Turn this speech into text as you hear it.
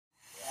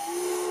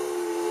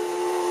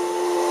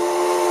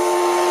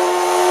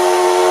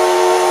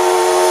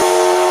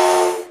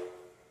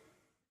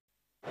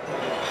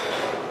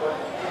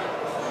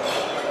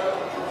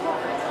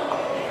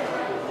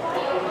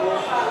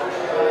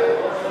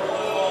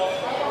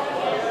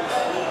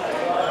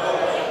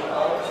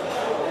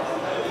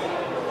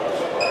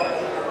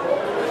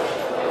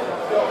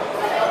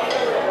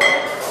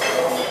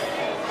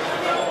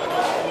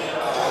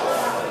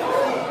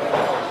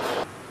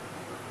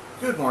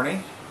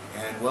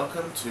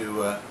welcome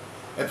to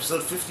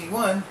episode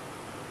 51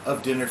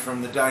 of Dinner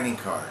from the Dining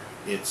Car.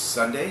 It's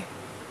Sunday,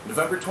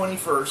 November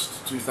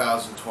 21st,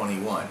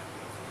 2021.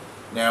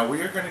 Now we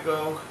are going to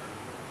go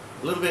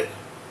a little bit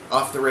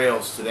off the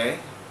rails today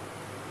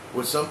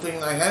with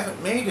something I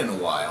haven't made in a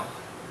while,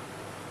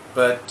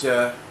 but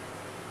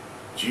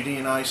Judy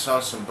and I saw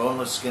some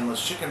boneless,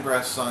 skinless chicken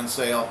breasts on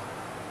sale,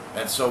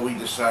 and so we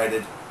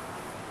decided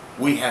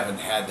we haven't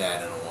had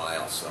that in a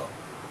while, so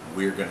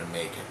we're going to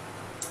make it.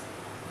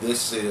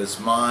 This is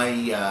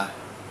my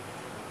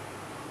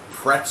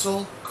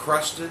pretzel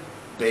crusted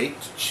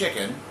baked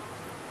chicken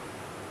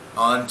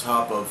on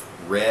top of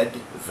Red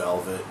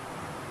Velvet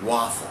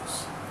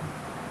Waffles.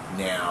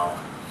 Now,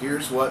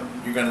 here's what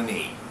you're going to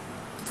need.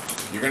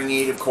 You're going to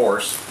need, of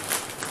course,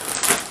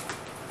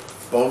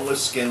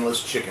 boneless,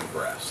 skinless chicken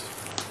breast.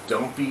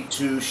 Don't be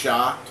too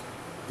shocked.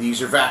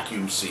 These are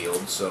vacuum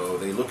sealed, so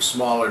they look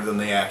smaller than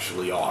they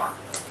actually are.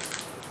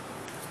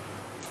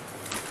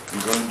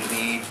 You're going to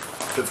need,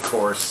 of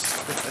course,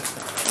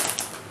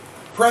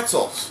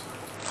 pretzels.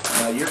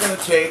 Now you're going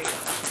to take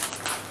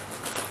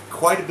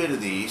quite a bit of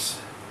these.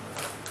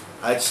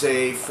 I'd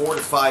say 4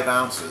 to 5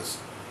 ounces.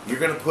 You're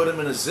going to put them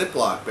in a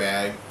Ziploc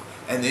bag,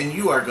 and then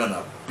you are going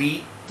to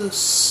beat the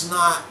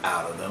snot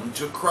out of them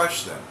to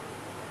crush them.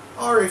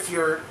 Or if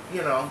you're,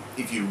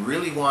 if you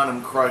really want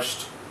them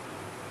crushed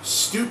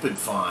stupid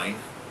fine,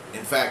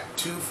 in fact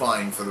too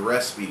fine for the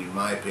recipe in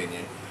my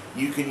opinion,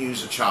 you can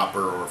use a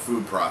chopper or a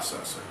food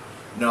processor.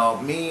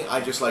 No, me, I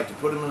just like to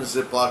put them in a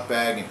Ziploc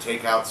bag and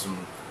take out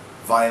some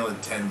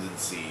violent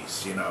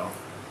tendencies,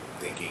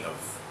 thinking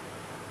of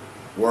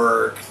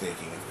work,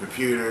 thinking of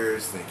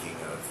computers, thinking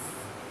of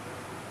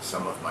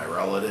some of my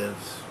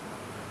relatives.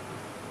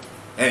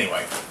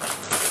 Anyway,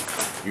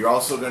 you're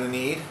also going to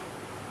need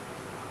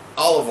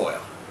olive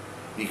oil,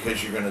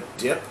 because you're going to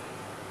dip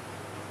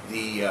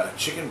the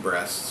chicken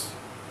breasts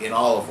in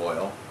olive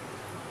oil,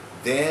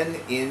 then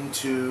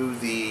into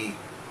the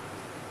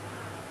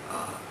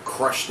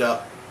crushed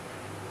up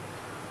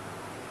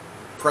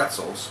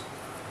pretzels,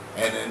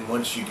 and then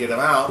once you get them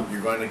out,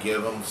 you're going to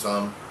give them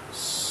some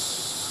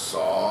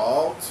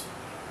salt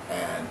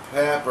and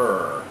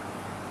pepper.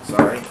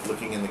 Sorry,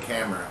 looking in the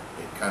camera,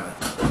 it kind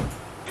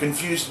of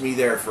confused me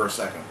there for a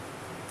second.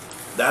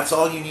 That's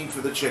all you need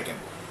for the chicken.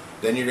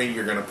 Then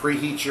you're going to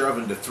preheat your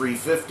oven to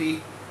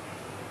 350,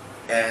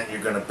 and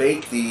you're going to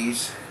bake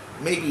these,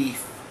 maybe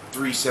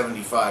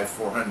 375,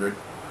 400,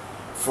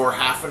 for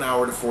half an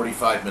hour to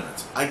 45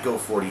 minutes. I'd go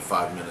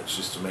 45 minutes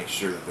just to make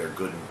sure that they're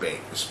good and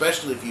baked,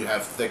 especially if you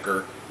have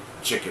thicker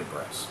chicken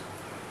breasts.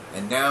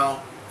 And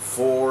now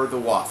for the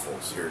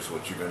waffles, here's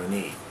what you're going to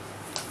need.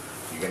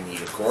 You're going to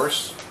need, of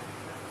course,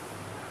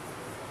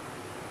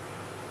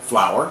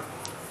 flour,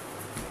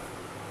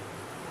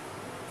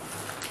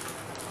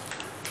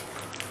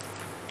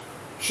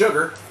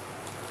 sugar,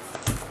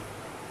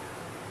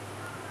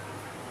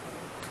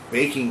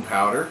 baking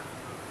powder,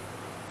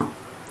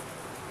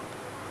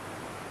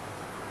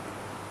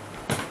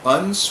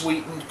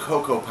 unsweetened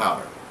cocoa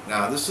powder.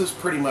 Now this is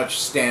pretty much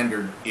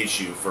standard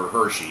issue for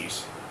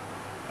Hershey's.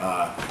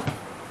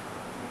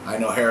 I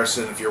know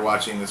Harrison, if you're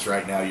watching this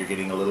right now, you're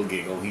getting a little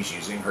giggle. He's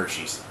using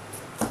Hershey's.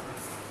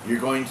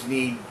 You're going to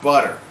need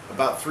butter,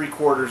 about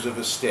 3/4 of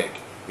a stick.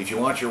 If you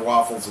want your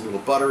waffles a little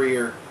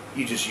butterier,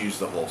 you just use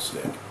the whole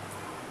stick.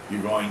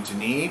 You're going to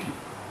need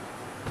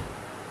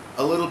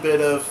a little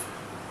bit of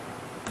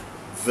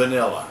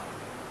vanilla.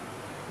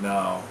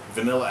 No,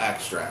 vanilla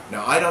extract.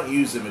 Now, I don't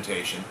use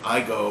imitation.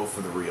 I go for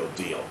the real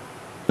deal.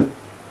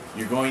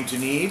 You're going to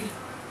need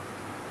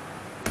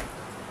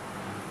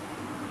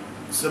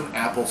some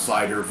apple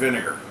cider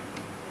vinegar.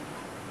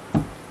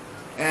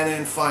 And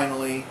then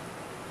finally,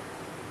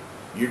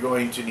 you're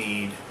going to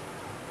need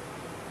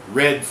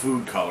red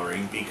food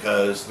coloring,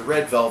 because the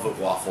Red Velvet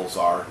Waffles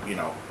are,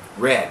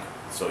 red.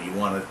 So you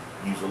want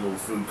to use a little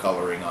food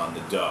coloring on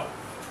the dough.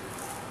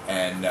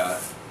 And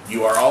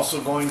you are also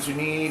going to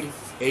need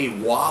a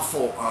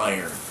waffle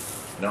iron.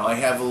 Now I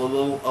have a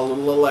little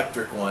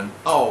electric one.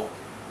 Oh,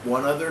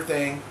 one other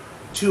thing,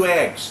 2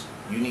 eggs.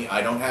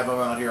 I don't have them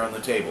out here on the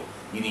table.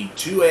 You need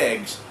 2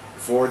 eggs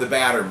for the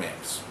batter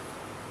mix.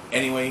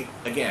 Anyway,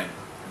 again,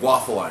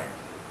 waffle iron.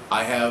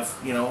 I have,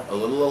 a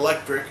little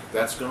electric.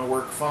 That's going to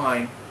work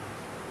fine.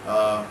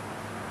 But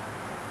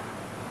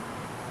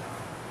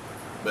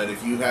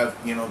if you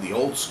have, the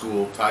old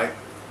school type,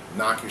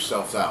 knock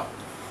yourselves out.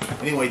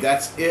 Anyway,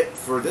 that's it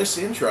for this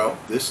intro.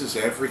 This is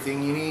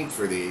everything you need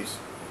for these.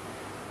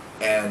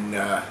 And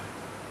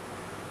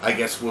I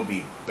guess we'll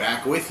be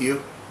back with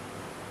you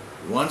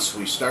once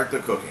we start the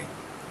cooking.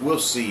 We'll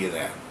see you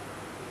then.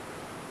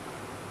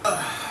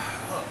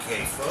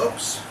 Okay,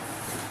 folks.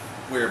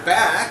 We're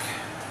back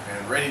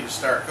and ready to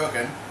start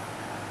cooking.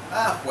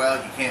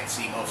 Well, you can't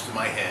see most of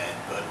my head,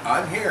 but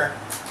I'm here.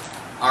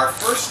 Our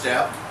first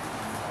step,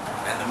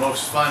 and the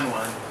most fun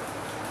one,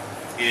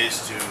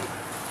 is to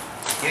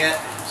get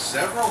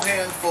several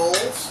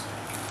handfuls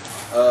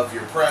of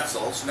your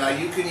pretzels. Now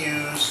you can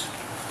use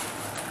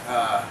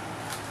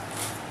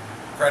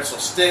pretzel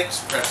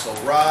sticks, pretzel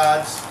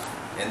rods,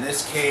 In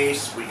this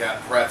case, we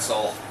got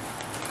pretzel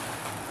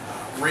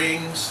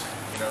rings,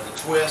 you know, the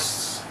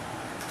twists,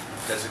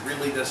 because it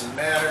really doesn't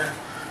matter,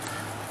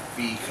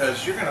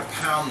 because you're going to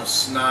pound the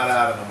snot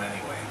out of them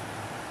anyway.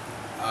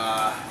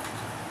 I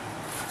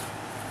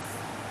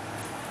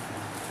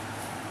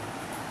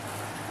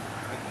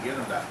can get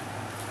them done.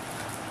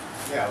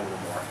 Yeah, a little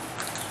more.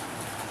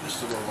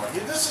 Just a little more.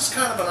 Yeah, this is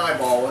kind of an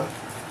eyeball one.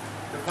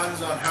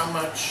 Depends on how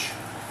much,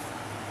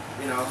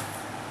 you know,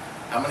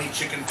 how many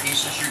chicken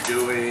pieces you're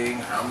doing,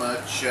 how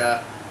much,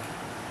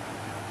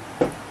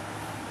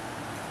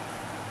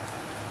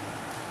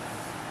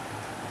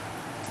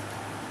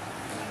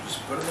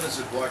 just put them in a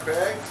Ziploc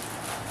bag.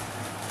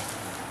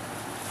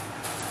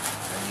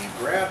 And you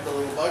grab the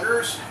little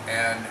buggers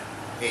and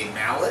a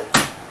mallet.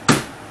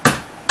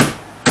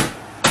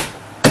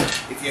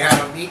 If you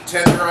have a meat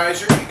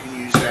tenderizer, you can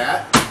use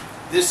that.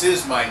 This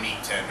is my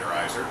meat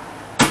tenderizer.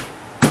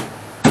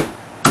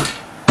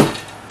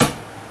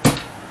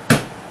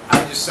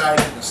 I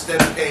decided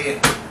instead of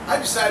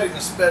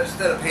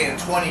paying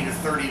 $20 to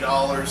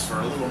 $30 for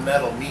a little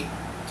metal meat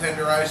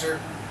tenderizer,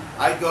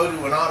 I'd go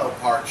to an auto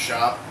parts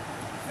shop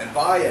and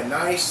buy a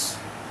nice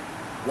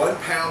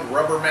 1-pound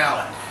rubber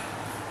mallet.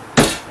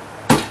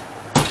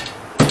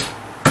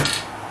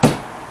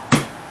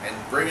 And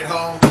bring it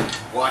home,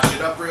 wash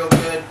it up real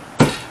good,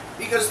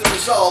 because the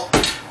result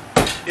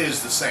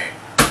is the same.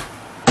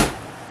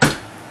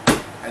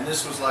 And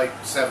this was like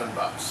 $7.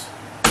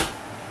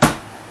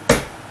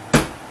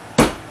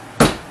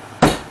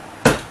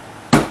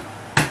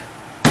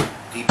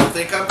 People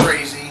think I'm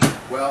crazy.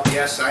 Well,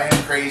 yes, I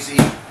am crazy.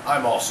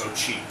 I'm also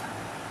cheap.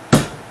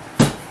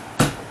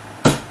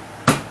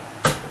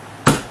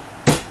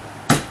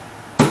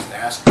 Just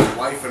ask my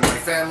wife and my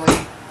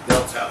family,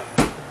 they'll tell you.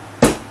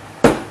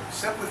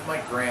 Except with my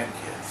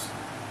grandkids.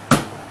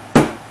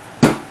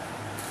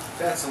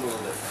 That's a little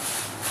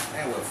different.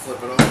 And we'll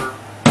flip it over,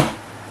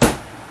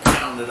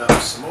 pound it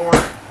up some more.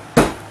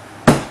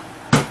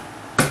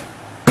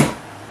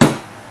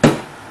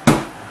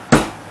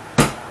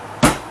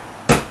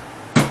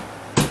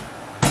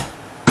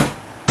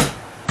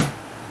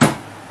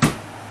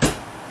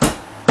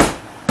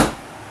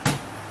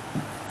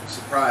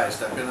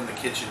 Surprised, I've been in the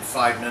kitchen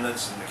 5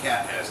 minutes and the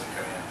cat hasn't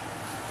come in.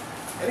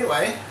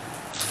 Anyway,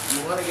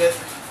 you want to get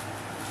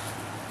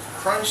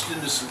crunched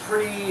into some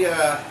pretty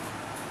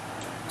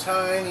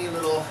tiny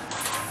little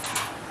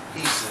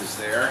pieces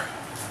there.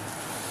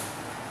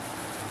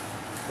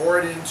 Pour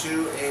it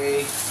into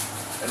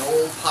an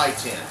old pie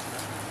tin,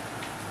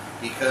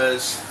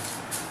 because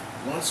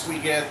once we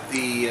get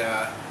the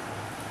and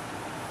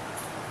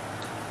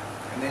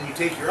then you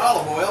take your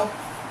olive oil,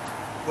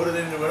 put it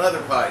into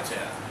another pie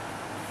tin.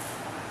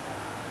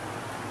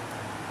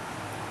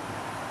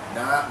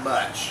 Not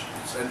much.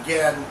 So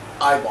again,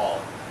 eyeball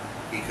it,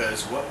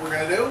 because what we're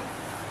going to do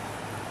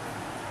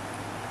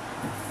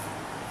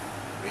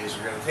is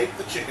we're going to take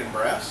the chicken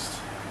breast.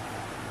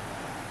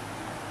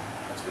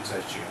 That's a good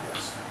sized chicken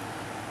breast.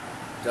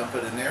 Dump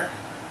it in there.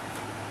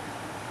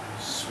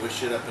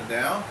 Swish it up and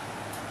down.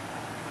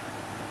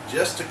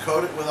 Just to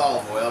coat it with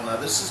olive oil. Now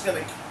this is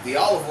going to, the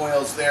olive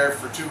oil is there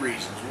for 2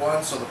 reasons.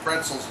 1, so the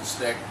pretzels will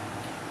stick.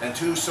 And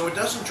 2, so it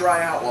doesn't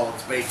dry out while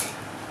it's baking.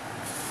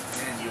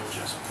 And you'll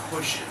just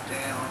push it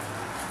down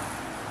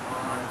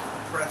on the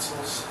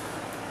pretzels.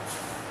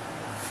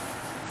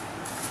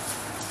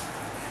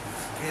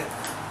 Get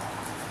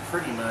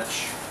pretty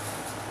much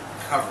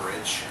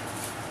coverage.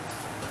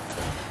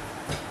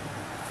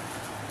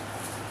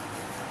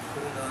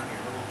 Put it on your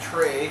little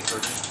tray for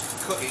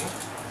just cooking.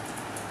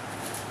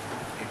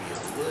 Maybe a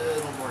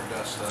little more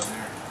dust on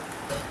there.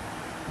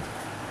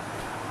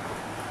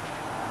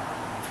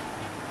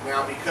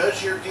 Now,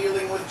 because you're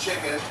dealing with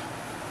chicken,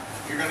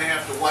 you're going to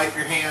have to wipe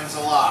your hands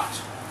a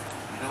lot.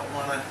 You don't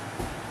want to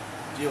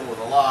deal with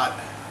a lot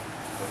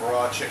of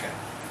raw chicken.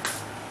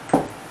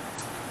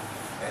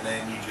 And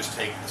then you just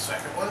take the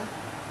second one,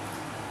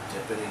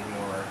 dip it in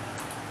your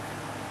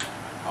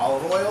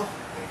olive oil,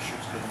 make sure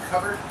it's good and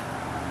covered.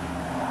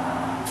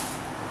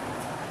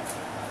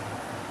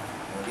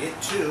 And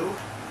it too,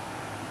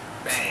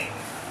 bang,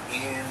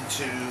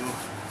 into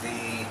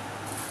the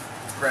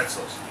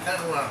pretzels. You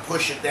kind of want to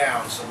push it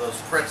down so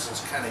those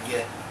pretzels kind of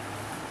get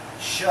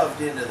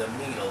shoved into the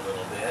meat a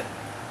little bit.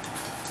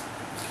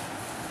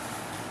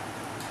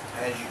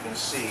 As you can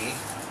see,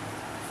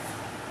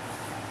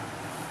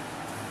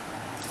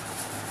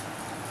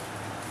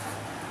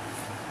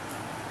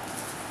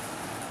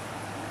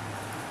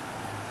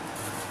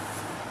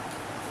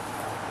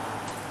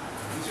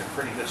 these are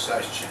pretty good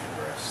sized chicken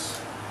breasts.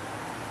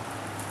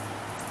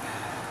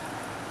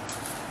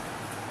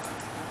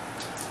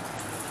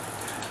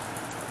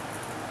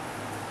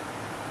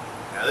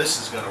 Now this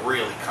is going to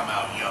really come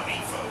out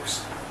yummy,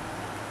 folks.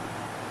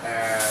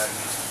 And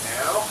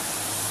now,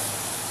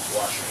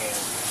 wash your hands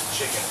with the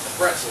chicken and the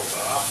pretzels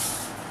off.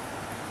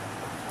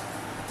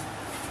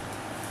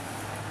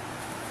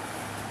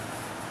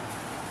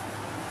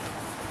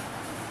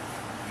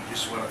 You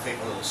just want to take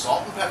a little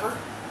salt and pepper.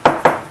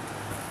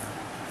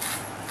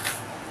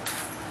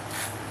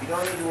 You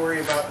don't need to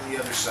worry about the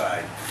other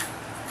side.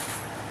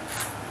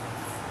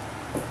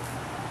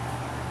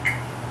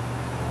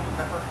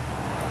 Pepper.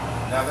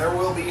 Now there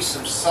will be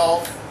some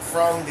salt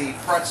from the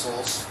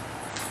pretzels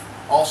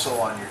also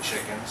on your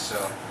chicken,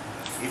 so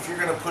if you're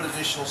going to put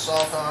additional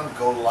salt on,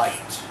 go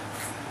light.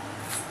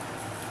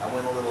 I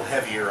went a little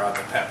heavier on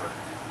the pepper.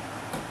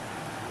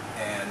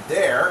 And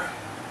there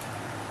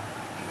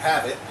you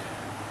have it,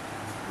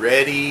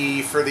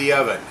 ready for the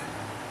oven.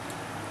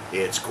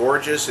 It's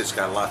gorgeous. It's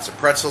got lots of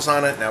pretzels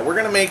on it. Now we're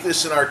going to make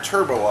this in our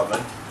turbo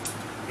oven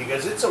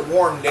because it's a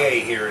warm day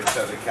here in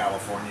Southern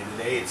California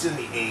today. It's in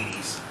the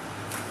 80s.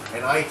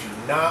 And I do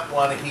not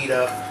want to heat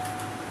up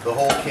the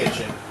whole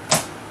kitchen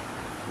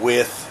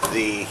with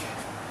the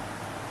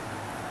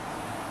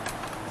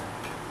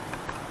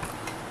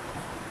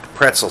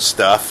pretzel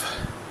stuff.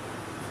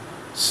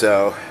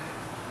 So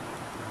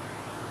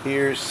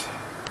here's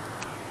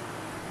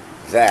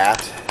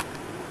that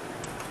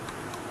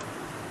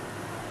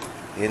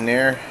in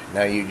there.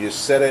 Now you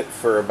just set it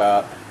for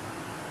about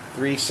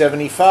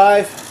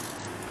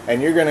 375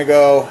 and you're going to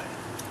go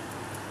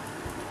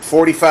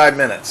 45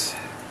 minutes.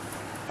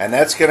 And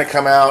that's going to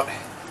come out,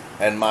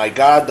 and my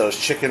God, those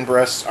chicken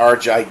breasts are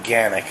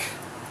gigantic.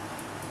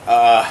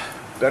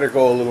 Better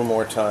go a little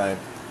more time.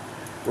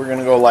 We're going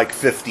to go like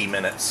 50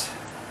 minutes.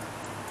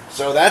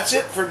 So that's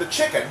it for the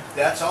chicken.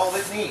 That's all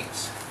it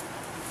needs.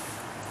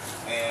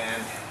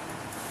 And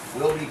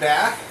we'll be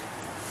back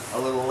a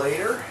little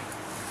later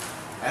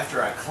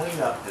after I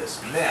clean up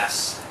this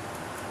mess.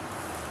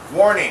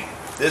 Warning,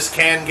 this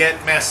can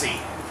get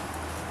messy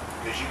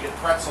because you get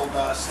pretzel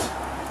dust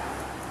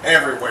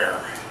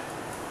everywhere.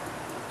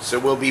 So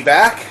we'll be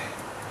back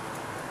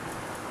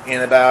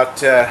in about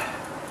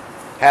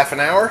half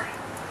an hour.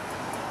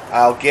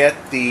 I'll get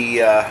the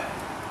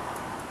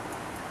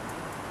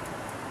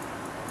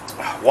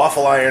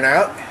waffle iron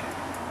out,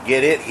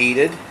 get it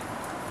heated,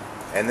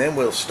 and then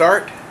we'll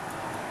start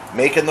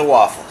making the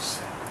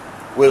waffles.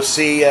 We'll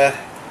see you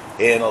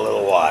in a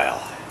little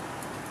while.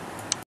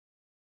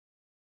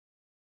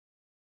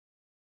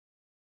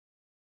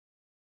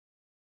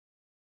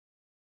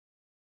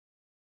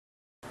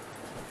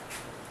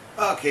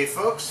 Okay,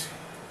 folks,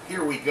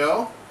 here we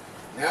go.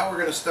 Now we're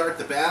going to start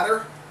the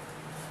batter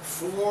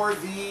for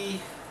the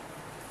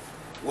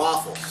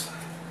waffles.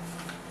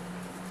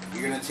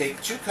 You're going to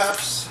take 2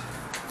 cups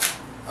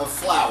of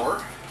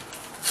flour.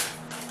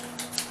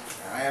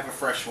 I have a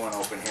fresh one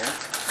open here.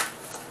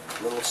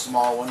 A little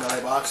small one that I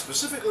bought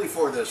specifically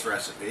for this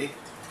recipe.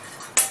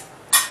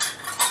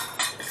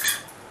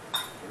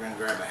 We're going to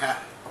grab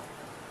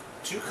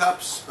 2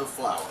 cups of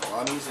flour. Well,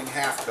 I'm using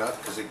half cup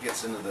because it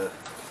gets into the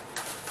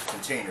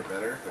container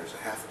better. There's a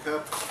half a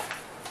cup.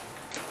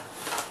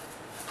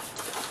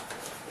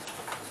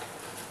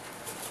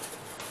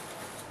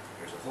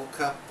 There's a whole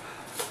cup.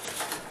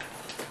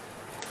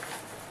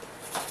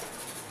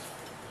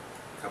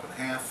 Cup and a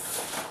half.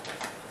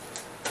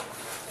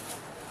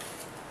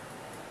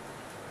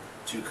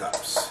 2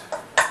 cups.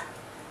 Let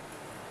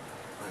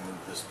me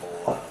move this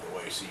bowl out of the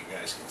way so you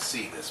guys can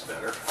see this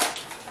better.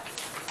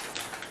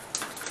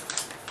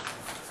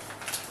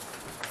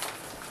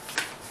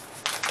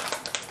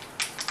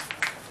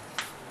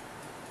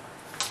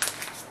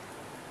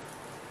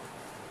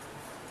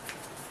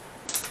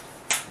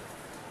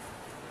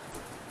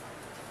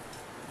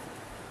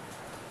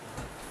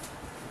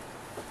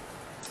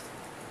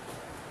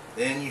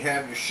 Then you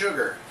have your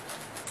sugar.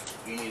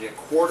 You need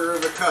 1/4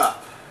 of a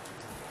cup.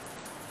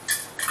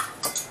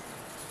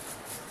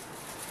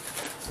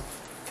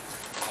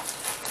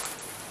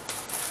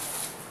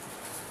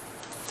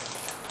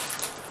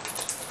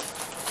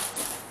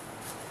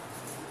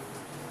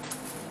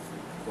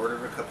 Quarter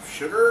of a cup of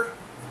sugar.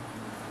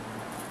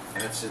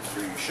 That's it for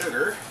your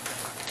sugar.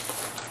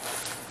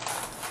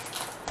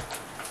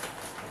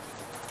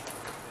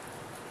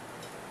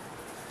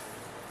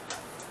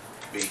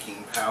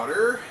 Baking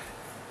powder.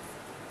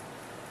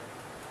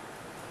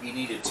 You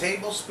need a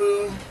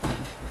tablespoon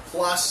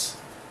plus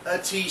a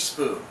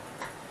teaspoon.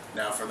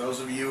 Now for those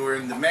of you who are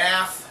in the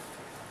math,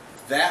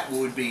 that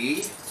would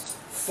be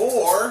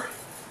 4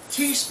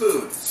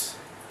 teaspoons.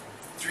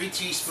 3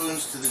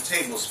 teaspoons to the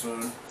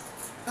tablespoon.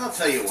 I'll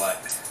tell you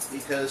what,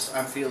 because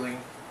I'm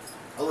feeling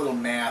a little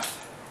math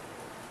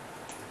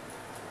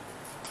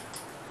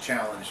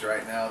challenged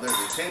right now. There's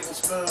a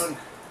tablespoon.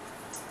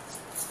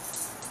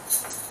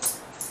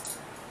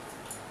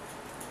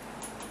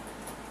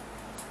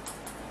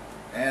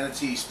 And a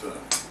teaspoon.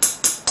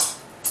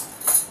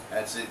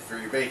 That's it for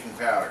your baking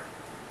powder.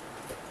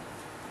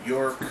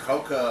 Your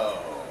cocoa.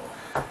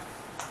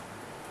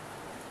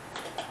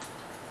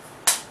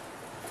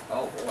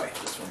 Oh boy,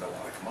 this one don't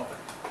want to come open.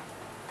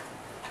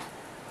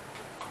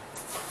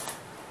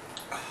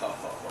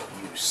 Oh,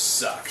 you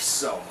suck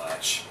so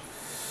much.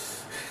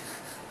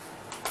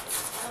 Did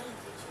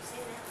you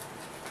say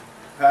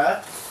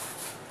that? Huh?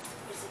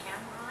 Is the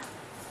camera on?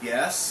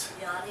 Yes.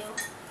 The audio?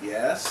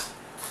 Yes.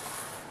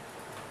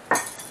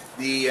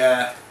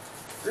 The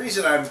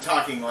reason I'm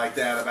talking like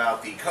that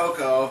about the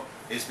cocoa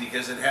is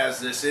because it has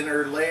this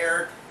inner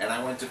layer, and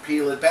I went to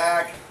peel it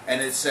back,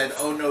 and it said,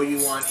 oh no,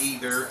 you want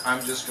either.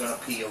 I'm just going to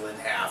peel in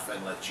half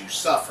and let you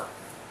suffer.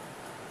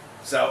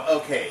 So,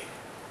 okay,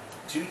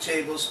 2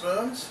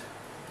 tablespoons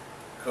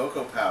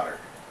cocoa powder.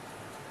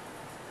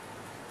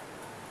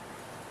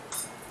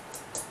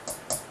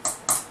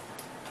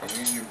 And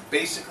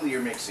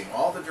you're mixing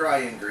all the dry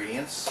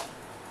ingredients.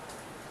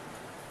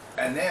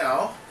 And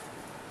now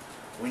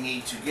we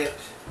need to get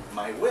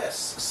my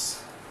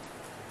whisks,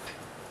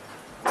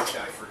 which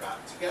I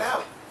forgot to get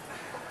out.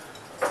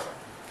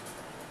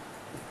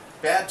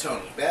 Bad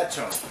Tony, bad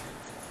Tony.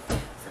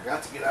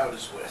 Forgot to get out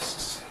his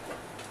whisks.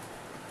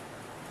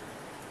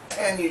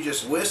 And you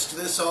just whisk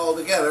this all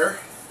together.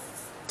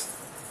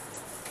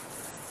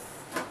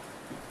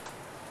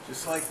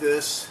 Just like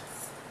this.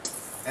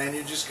 And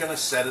you're just going to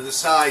set it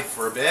aside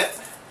for a bit,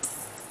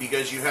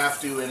 because you have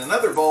to, in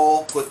another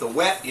bowl, put the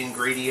wet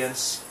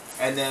ingredients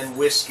and then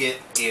whisk it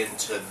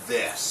into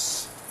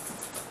this.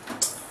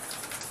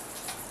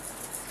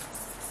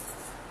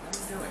 What are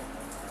you doing?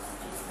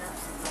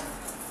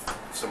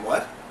 Some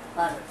what?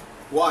 Butter.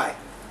 Why?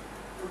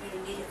 We're going to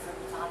need it from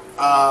the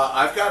top.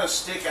 I've got a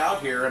stick out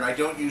here, and I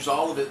don't use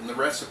all of it in the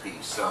recipe,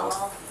 so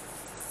Oh,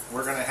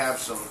 we're going to have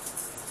some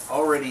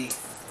already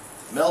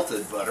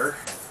melted butter,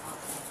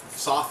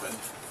 softened,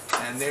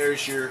 and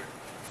there's your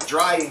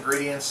dry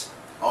ingredients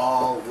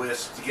all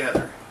whisked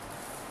together.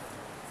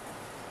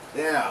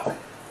 Now,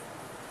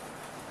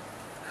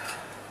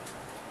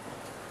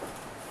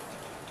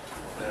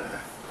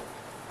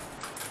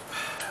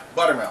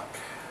 buttermilk.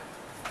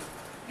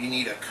 You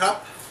need 1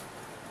 cup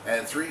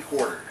and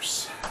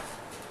 3/4.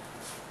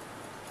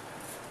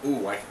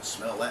 Ooh, I can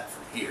smell that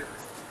from here.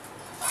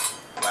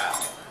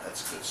 Wow,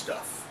 that's good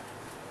stuff.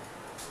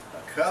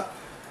 1 cup.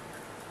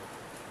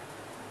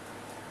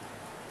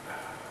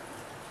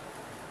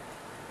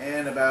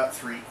 And about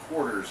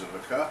 3/4 of a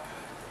cup.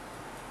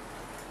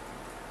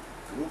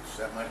 Oops,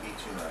 that might be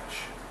too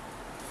much.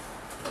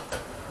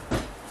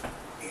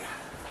 Yeah.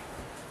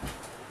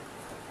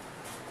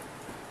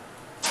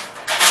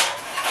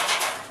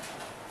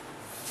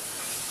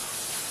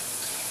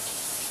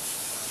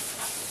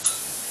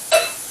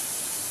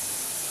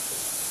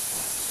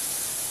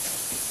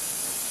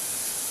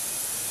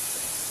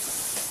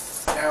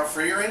 Now,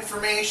 for your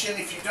information,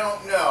 if you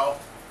don't know,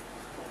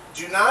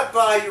 do not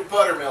buy your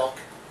buttermilk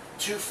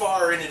too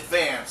far in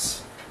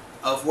advance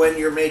of when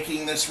you're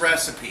making this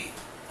recipe,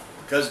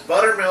 because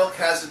buttermilk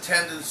has a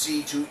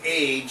tendency to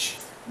age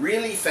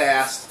really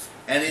fast,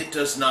 and it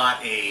does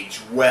not age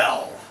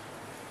well.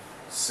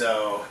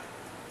 So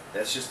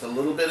that's just a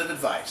little bit of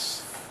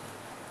advice.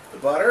 The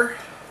butter,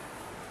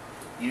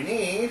 you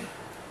need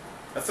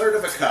 1/3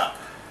 of a cup.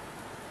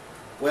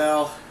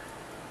 Well,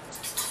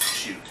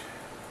 shoot,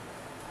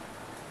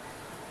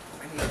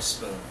 I need a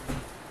spoon.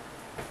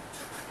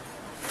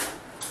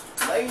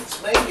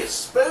 Let's make a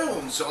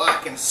spoon so I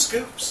can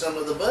scoop some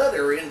of the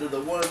butter into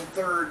the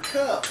 1/3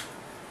 cup.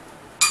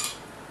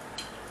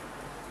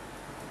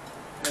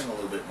 And a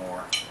little bit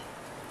more.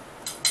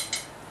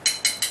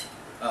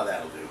 Oh,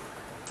 that'll do.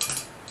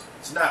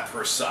 It's not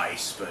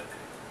precise, but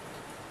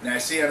now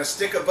see, on a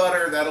stick of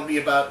butter, that'll be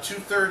about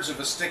 2/3 of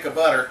a stick of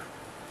butter.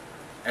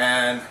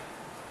 And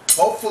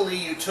hopefully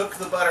you took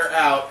the butter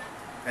out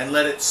and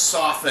let it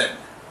soften,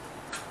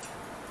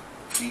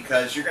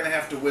 because you're going to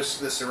have to whisk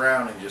this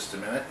around in just a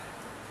minute.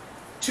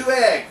 2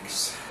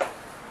 eggs.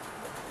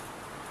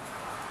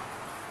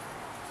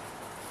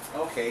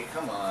 Okay,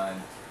 come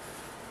on.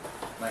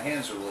 My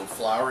hands are a little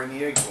floury and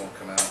the eggs won't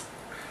come out.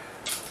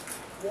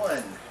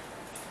 1.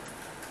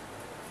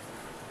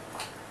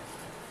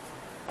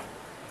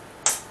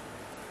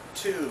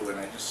 2, and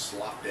I just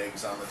slopped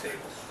eggs on the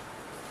table.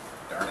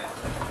 Darn it.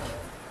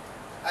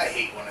 I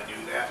hate when I do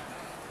that.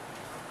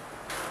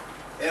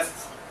 If,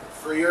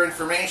 for your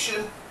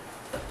information,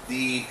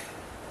 the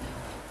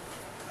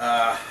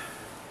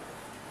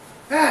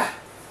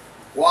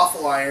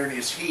waffle iron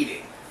is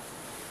heating.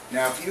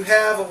 Now, if you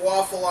have a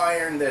waffle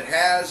iron that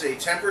has a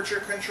temperature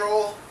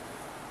control,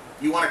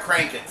 you want to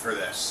crank it for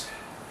this.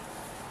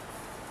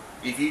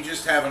 If you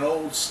just have an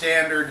old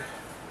standard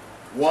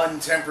 1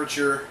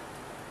 temperature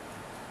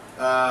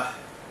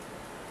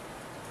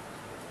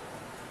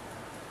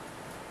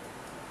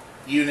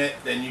unit,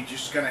 then you're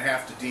just going to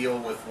have to deal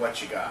with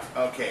what you got.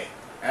 Okay,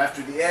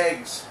 after the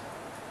eggs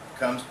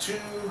comes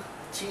 2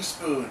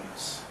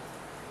 teaspoons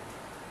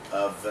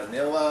of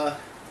vanilla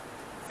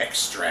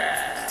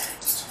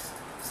extract.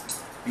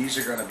 These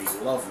are going to be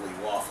lovely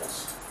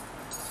waffles.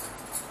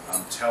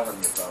 I'm telling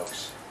you,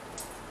 folks.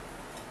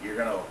 You're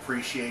going to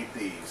appreciate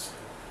these.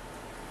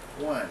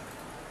 1,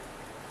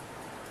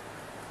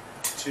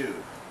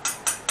 2.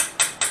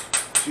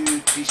 2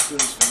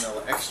 teaspoons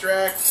vanilla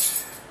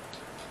extract.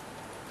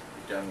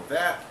 You're done with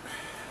that.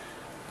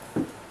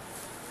 I'm going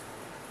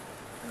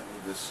to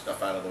move this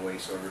stuff out of the way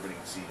so everybody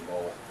can see the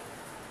bowl.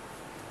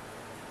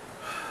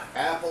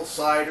 Apple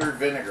cider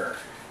vinegar.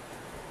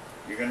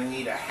 You're going to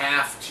need a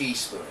 1/2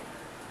 teaspoon.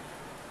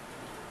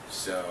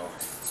 So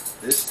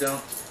this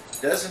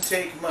doesn't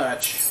take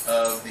much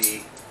of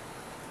the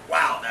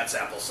Wow, that's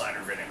apple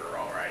cider vinegar,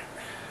 all right.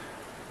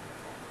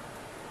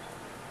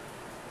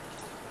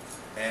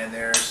 And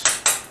there's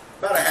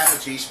about a half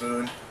a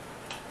teaspoon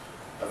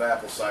of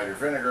apple cider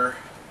vinegar.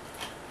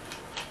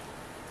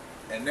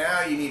 And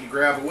now you need to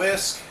grab a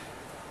whisk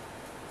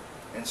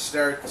and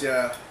start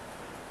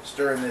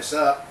stirring this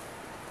up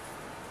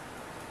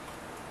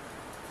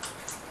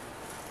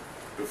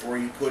before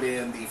you put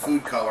in the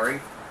food coloring,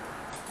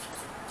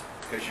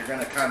 because you're going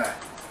to kind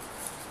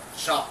of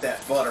chop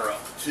that butter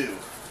up too.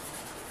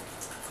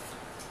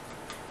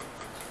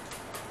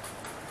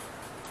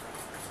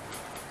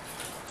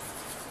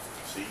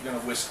 So you're going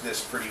to whisk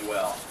this pretty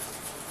well.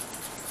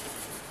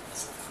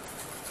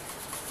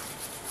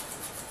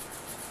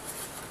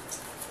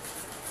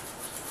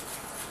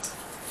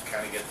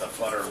 Kind of get the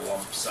butter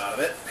lumps out of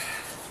it.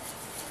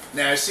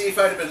 Now, see, if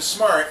I'd have been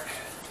smart,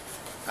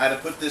 I'd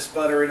have put this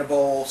butter in a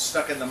bowl,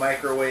 stuck in the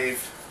microwave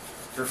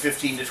for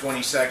 15 to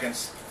 20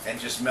 seconds, and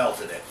just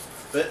melted it.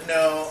 But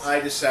no, I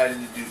decided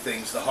to do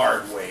things the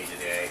hard way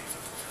today.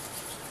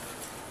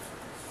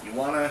 You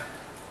want to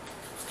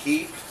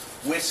keep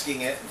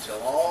whisking it until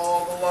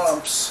all the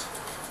lumps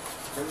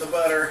from the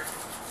butter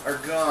are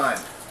gone.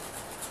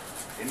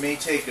 It may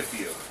take a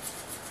few.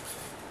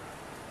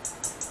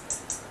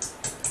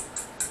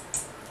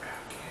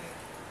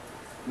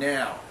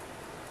 Now,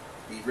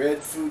 the red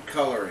food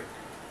coloring,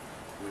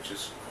 which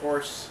is, of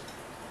course,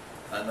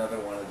 another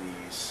one of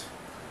these.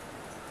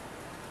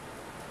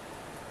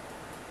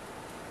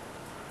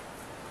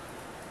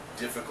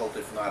 Difficult,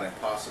 if not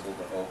impossible,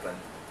 to open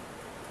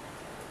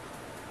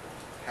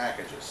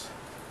packages.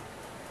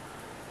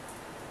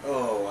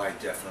 Oh, I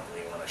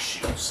definitely want to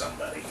shoot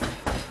somebody.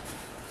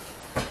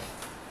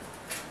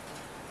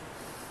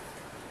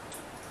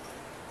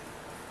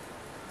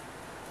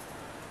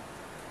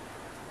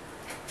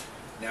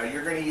 Now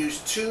you're going to use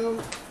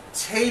 2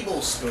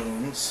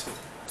 tablespoons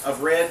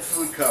of red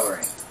food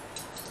coloring.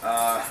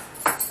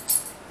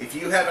 If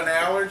you have an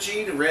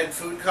allergy to red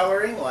food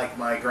coloring, like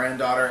my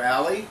granddaughter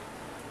Allie,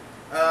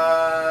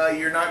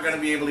 you're not going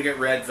to be able to get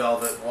Red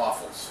Velvet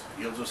Waffles.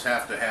 You'll just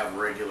have to have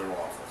regular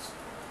waffles.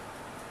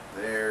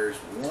 There's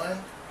 1.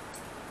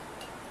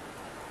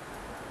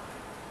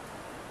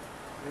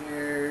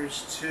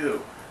 There's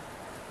 2.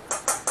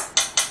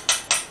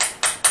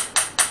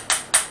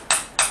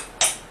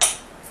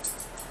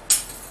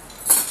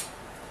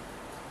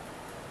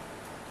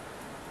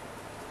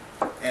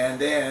 And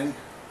then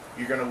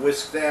you're going to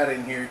whisk that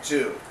in here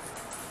too.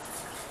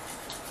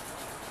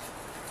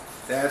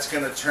 That's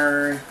going to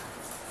turn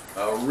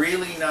a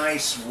really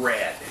nice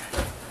red.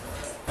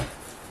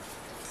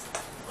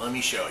 Let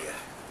me show you.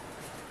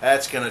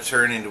 That's going to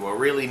turn into a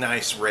really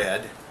nice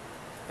red.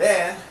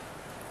 Then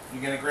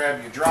you're going to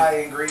grab your dry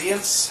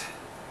ingredients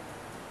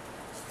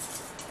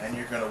and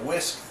you're going to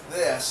whisk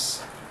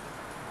this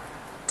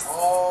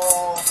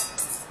all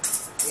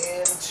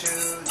into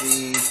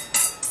the...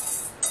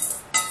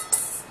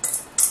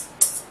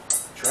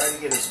 Try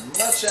to get as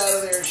much out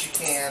of there as you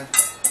can,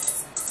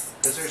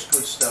 because there's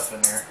good stuff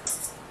in there.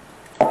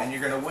 And you're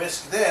going to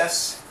whisk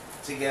this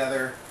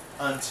together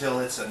until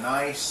it's a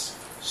nice,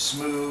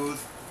 smooth,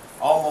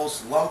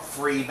 almost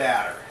lump-free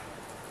batter.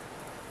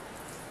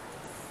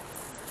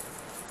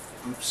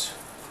 Oops.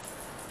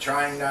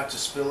 Trying not to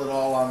spill it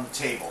all on the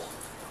table,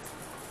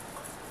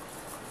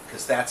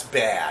 because that's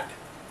bad.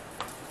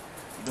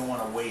 You don't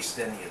want to waste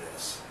any of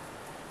this.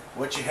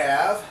 What you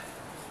have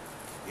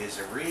is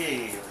a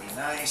really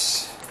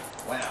nice,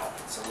 wow,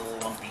 it's a little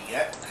lumpy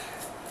yet.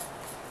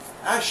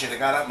 I should have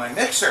got out my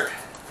mixer.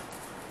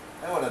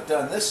 I would have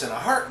done this in a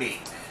heartbeat.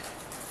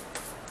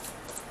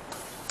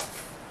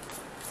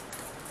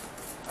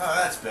 Oh,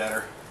 that's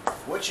better.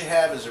 What you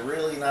have is a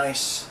really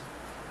nice,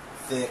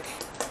 thick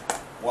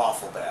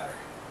waffle batter.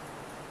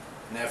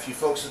 Now, if you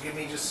folks will give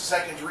me just a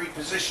second to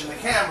reposition the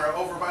camera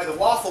over by the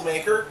waffle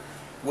maker,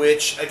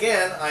 which,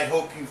 again, I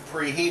hope you've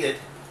preheated.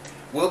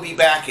 We'll be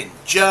back in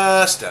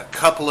just a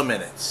couple of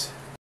minutes.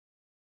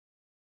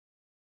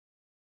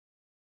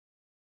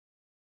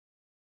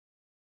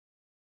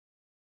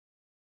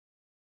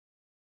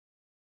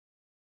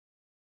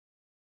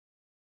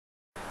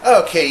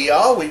 Okay,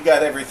 y'all, we've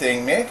got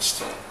everything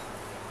mixed.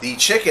 The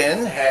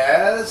chicken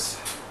has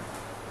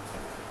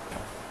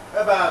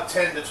about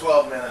 10 to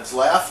 12 minutes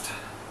left.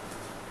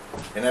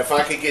 And if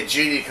I could get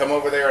Judy to come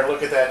over there and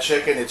look at that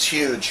chicken, it's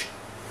huge.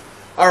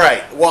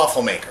 Alright,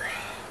 waffle maker.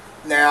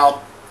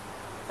 Now,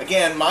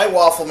 again, my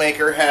waffle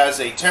maker has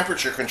a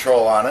temperature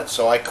control on it,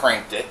 so I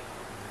cranked it.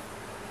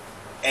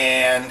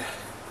 And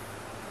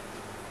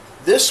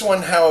this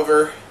one,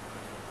 however,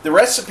 the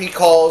recipe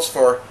calls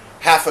for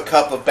half a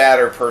cup of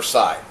batter per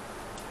side.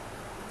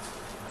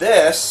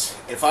 This,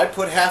 if I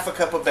put half a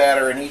cup of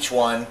batter in each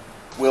one,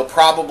 will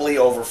probably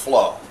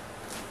overflow.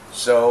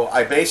 So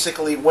I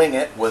basically wing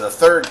it with a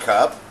 1/3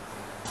 cup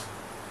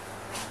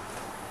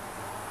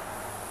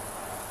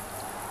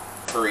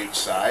for each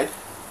side.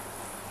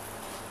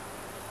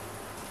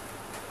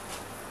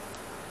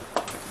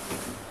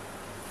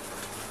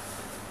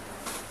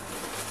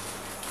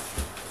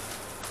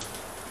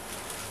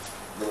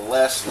 A little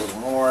less, a little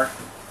more.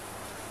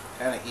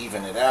 kind of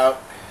even it out.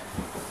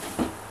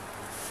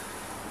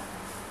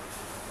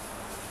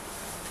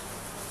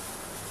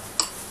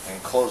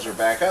 And close her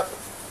back up.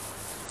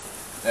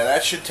 Now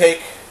that should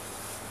take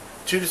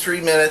 2 to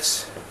 3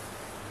 minutes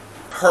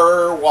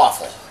per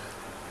waffle.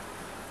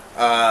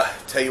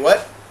 Tell you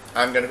what,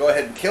 I'm going to go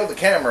ahead and kill the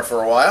camera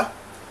for a while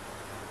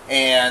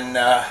and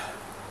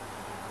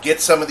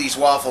get some of these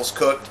waffles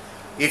cooked.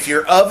 If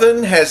your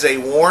oven has a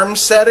warm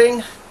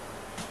setting,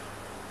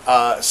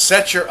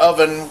 set your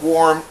oven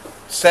warm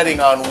setting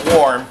on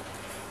warm,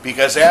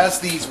 because as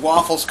these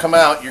waffles come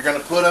out, you're going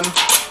to put them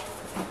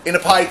in a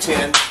pie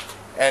tin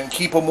and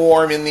keep them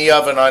warm in the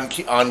oven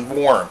on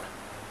warm.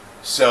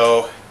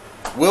 So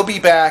we'll be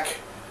back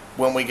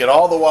when we get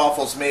all the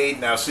waffles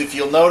made. Now, so if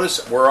you'll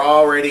notice, we're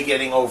already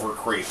getting over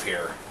creep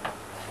here.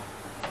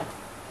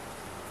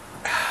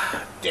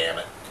 Damn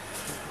it.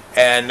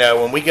 And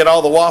when we get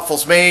all the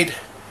waffles made,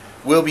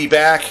 we'll be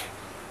back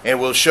and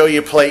we'll show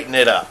you plating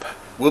it up.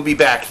 We'll be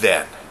back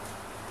then.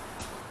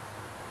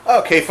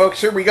 Okay,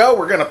 folks, here we go.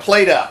 We're going to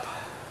plate up.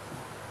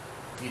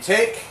 You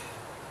take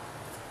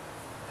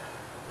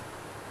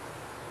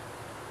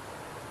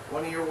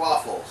one of your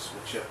waffles,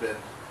 which have been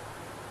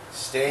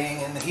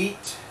staying in the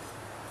heat.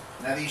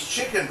 Now, these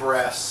chicken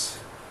breasts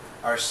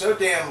are so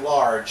damn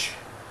large,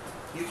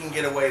 you can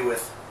get away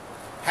with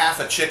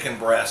half a chicken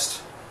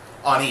breast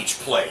on each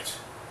plate,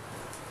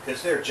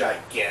 because they're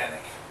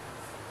gigantic.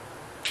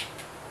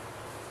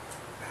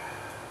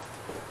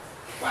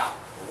 Wow,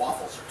 the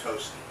waffles are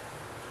toasty.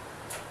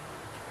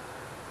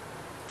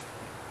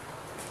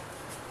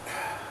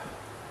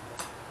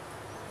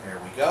 There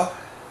we go.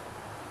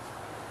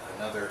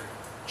 Another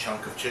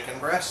chunk of chicken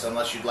breast,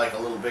 unless you'd like a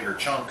little bigger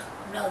chunk.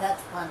 No,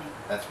 that's plenty.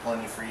 That's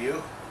plenty for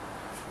you.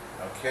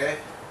 Okay.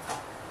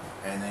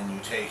 And then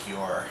you take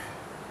your...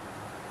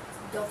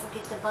 Don't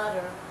forget the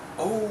butter.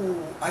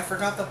 Oh, I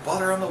forgot the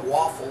butter on the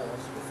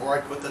waffles before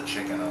I put the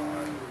chicken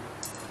on.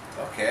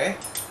 Okay.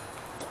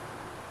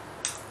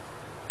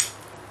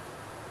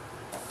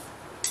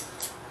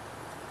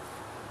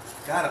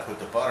 Gotta put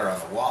the butter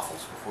on the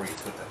waffles before you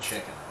put the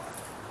chicken on.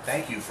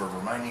 Thank you for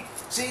reminding me.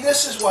 See,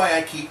 this is why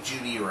I keep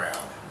Judy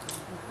around.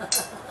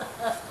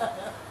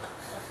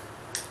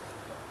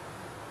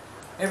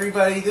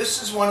 Everybody,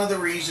 this is one of the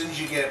reasons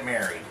you get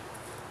married.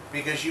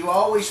 Because you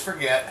always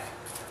forget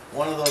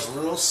one of those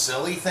little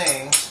silly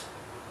things.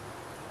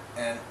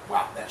 And,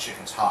 wow, that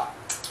chicken's hot.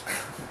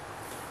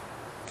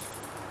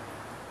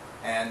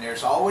 And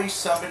there's always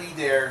somebody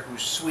there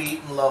who's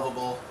sweet and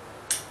lovable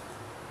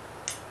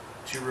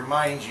to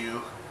remind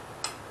you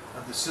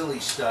of the silly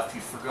stuff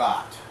you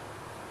forgot.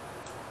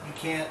 You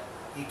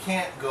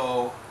can't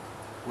go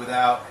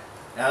without...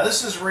 Now,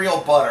 this is real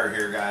butter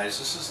here, guys.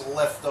 This is a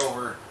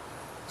leftover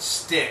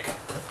stick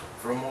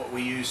from what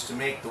we used to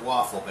make the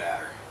waffle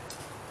batter.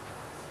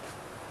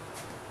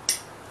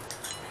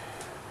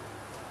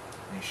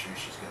 Make sure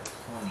she's got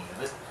plenty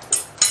of it.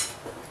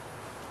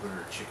 Put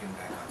her chicken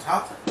back on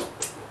top.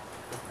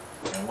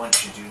 And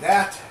once you do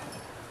that,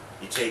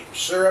 you take your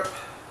syrup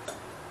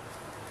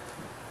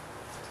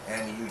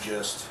and you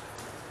just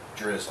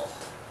drizzle.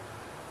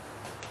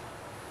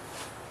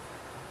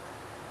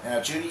 Now,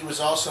 Judy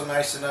was also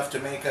nice enough to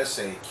make us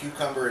a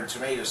cucumber and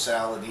tomato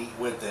salad to eat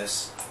with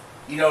this.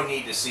 You don't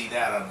need to see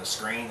that on the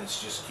screen.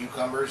 It's just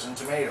cucumbers and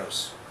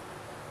tomatoes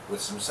with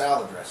some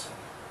salad dressing.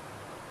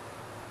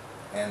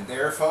 And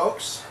there,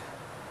 folks,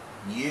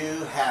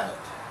 you have it.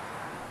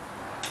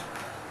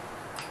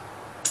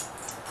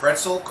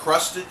 Pretzel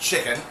crusted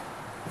chicken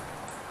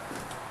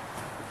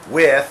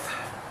with...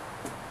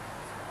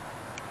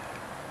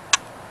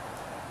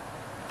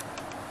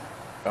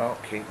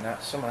 Okay,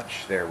 not so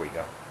much. There we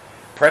go.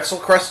 Pretzel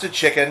crusted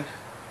chicken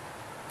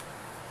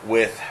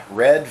with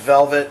Red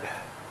Velvet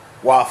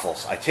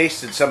Waffles. I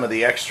tasted some of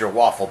the extra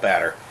waffle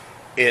batter.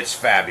 It's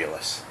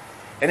fabulous.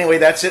 Anyway,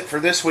 that's it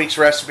for this week's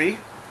recipe.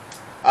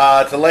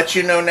 To let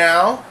you know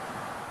now,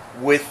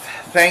 with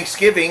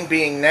Thanksgiving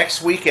being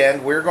next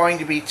weekend, we're going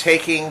to be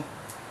taking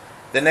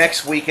the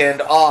next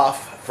weekend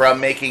off from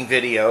making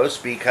videos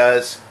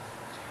because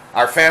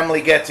our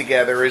family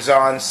get-together is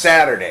on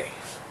Saturday.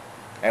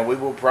 And we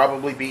will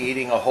probably be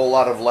eating a whole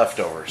lot of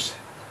leftovers.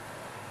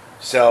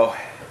 So,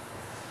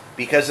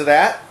 because of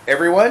that,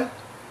 everyone,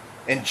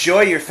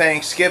 enjoy your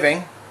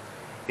Thanksgiving.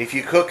 If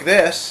you cook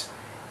this,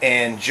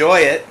 enjoy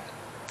it.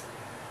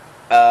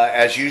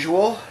 As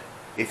usual,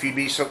 if you'd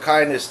be so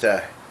kind as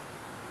to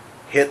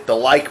hit the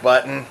like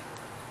button.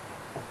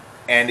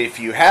 And if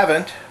you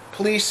haven't,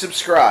 please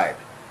subscribe.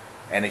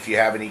 And if you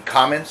have any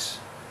comments,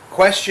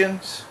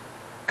 questions,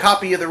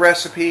 copy of the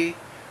recipe,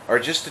 or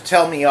just to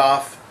tell me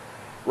off,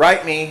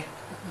 write me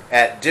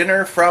at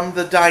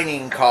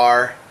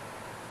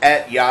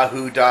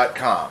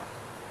dinnerfromthediningcar@yahoo.com.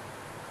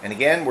 And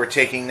again, we're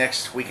taking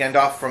next weekend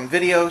off from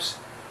videos,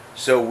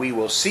 so we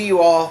will see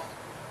you all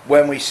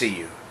when we see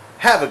you.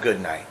 Have a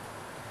good night.